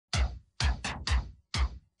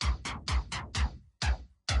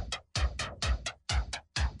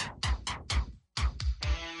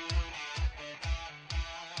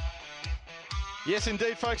Yes,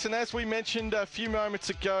 indeed, folks, and as we mentioned a few moments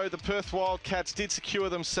ago, the Perth Wildcats did secure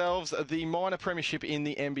themselves the minor premiership in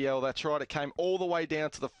the NBL. That's right, it came all the way down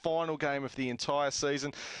to the final game of the entire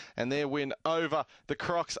season, and their win over the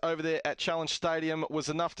Crocs over there at Challenge Stadium was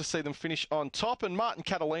enough to see them finish on top. And Martin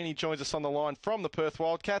Cattalini joins us on the line from the Perth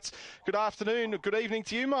Wildcats. Good afternoon, good evening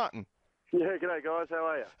to you, Martin. Yeah, g'day guys, how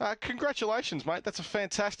are you? Congratulations, mate. That's a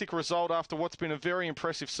fantastic result after what's been a very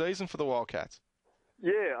impressive season for the Wildcats.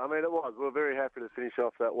 Yeah, I mean, it was. We were very happy to finish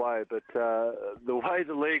off that way, but the way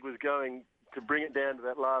the league was going, to bring it down to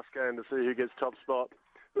that last game to see who gets top spot,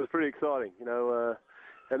 it was pretty exciting. You know,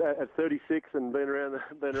 at 36 and been around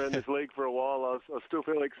this league for a while, I was still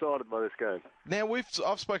fairly excited by this game. Now,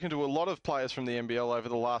 I've spoken to a lot of players from the NBL over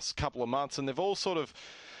the last couple of months, and they've all sort of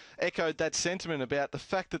echoed that sentiment about the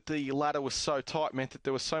fact that the ladder was so tight meant that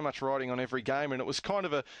there was so much riding on every game, and it was kind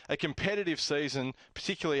of a competitive season,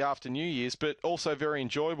 particularly after New Year's, but also very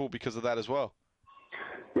enjoyable because of that as well.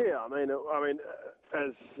 Yeah, I mean,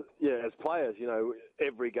 as players, you know,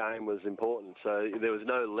 every game was important, so there was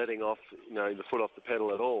no letting off, you know, the foot off the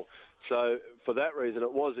pedal at all. So for that reason,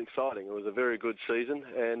 it was exciting. It was a very good season,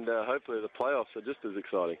 and hopefully the playoffs are just as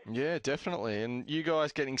exciting. Yeah, definitely. And you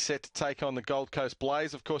guys getting set to take on the Gold Coast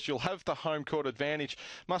Blaze, of course, you'll have the home court advantage.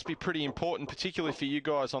 Must be pretty important, particularly for you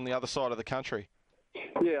guys on the other side of the country.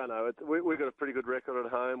 Yeah, I know. We've got a pretty good record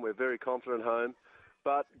at home. We're very confident at home.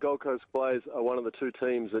 But Gold Coast Blaze are one of the two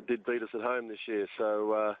teams that did beat us at home this year,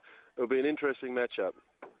 so it'll be an interesting matchup.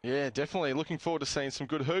 Yeah, definitely. Looking forward to seeing some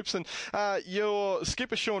good hoops. And your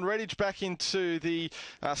skipper, Sean Redditch, back into the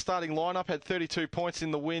starting lineup, had 32 points in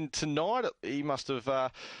the win tonight. He must have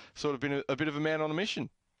sort of been a bit of a man on a mission.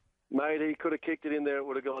 Mate, he could have kicked it in there. It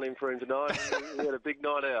would have gone in for him tonight. He had a big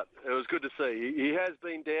night out. It was good to see. He has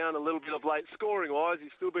been down a little bit of late. Scoring-wise, he's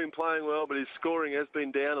still been playing well, but his scoring has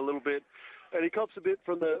been down a little bit. And he cops a bit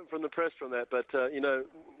from the press from that, but you know,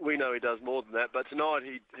 we know he does more than that. But tonight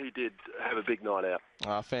he did have a big night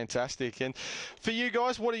out. Fantastic! And for you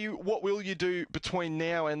guys, what will you do between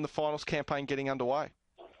now and the finals campaign getting underway?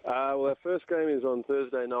 Well, our first game is on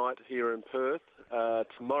Thursday night here in Perth.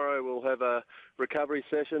 Tomorrow we'll have a recovery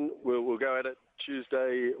session. We'll go at it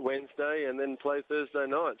Tuesday, Wednesday, and then play Thursday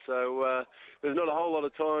night. So there's not a whole lot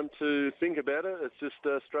of time to think about it. It's just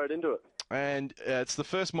straight into it. And it's the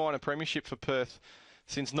first minor premiership for Perth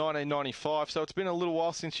since 1995, so it's been a little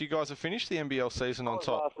while since you guys have finished the NBL season on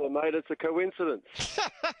top. There, mate, it's a coincidence.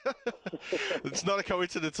 It's not a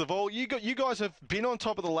coincidence of all. You guys have been on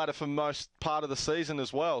top of the ladder for most part of the season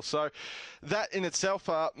as well, so that in itself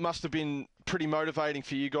must have been pretty motivating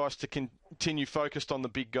for you guys to continue focused on the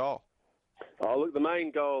big goal. Oh, look, the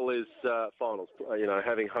main goal is finals, you know,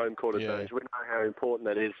 having home court advantage. Yeah. We know how important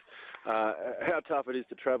that is, how tough it is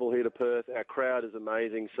to travel here to Perth. Our crowd is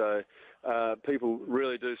amazing, so people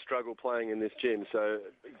really do struggle playing in this gym. So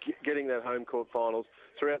getting that home court finals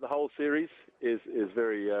throughout the whole series is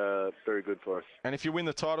very, very good for us. And if you win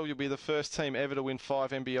the title, you'll be the first team ever to win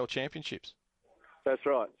 5 NBL championships. That's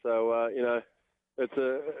right. So, you know,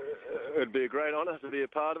 it'd be a great honour to be a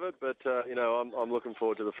part of it, but you know, I'm looking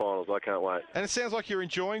forward to the finals. I can't wait. And it sounds like you're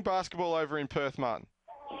enjoying basketball over in Perth, Martin.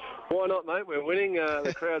 Why not, mate? We're winning.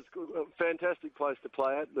 The crowd's a fantastic place to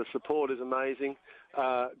play at. The support is amazing.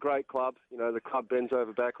 Great club. You know, the club bends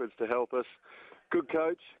over backwards to help us. Good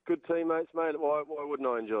coach, good teammates, mate. Why wouldn't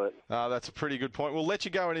I enjoy it? That's a pretty good point. We'll let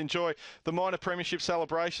you go and enjoy the minor premiership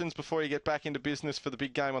celebrations before you get back into business for the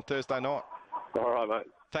big game on Thursday night. All right,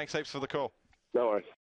 mate. Thanks heaps for the call. No worries.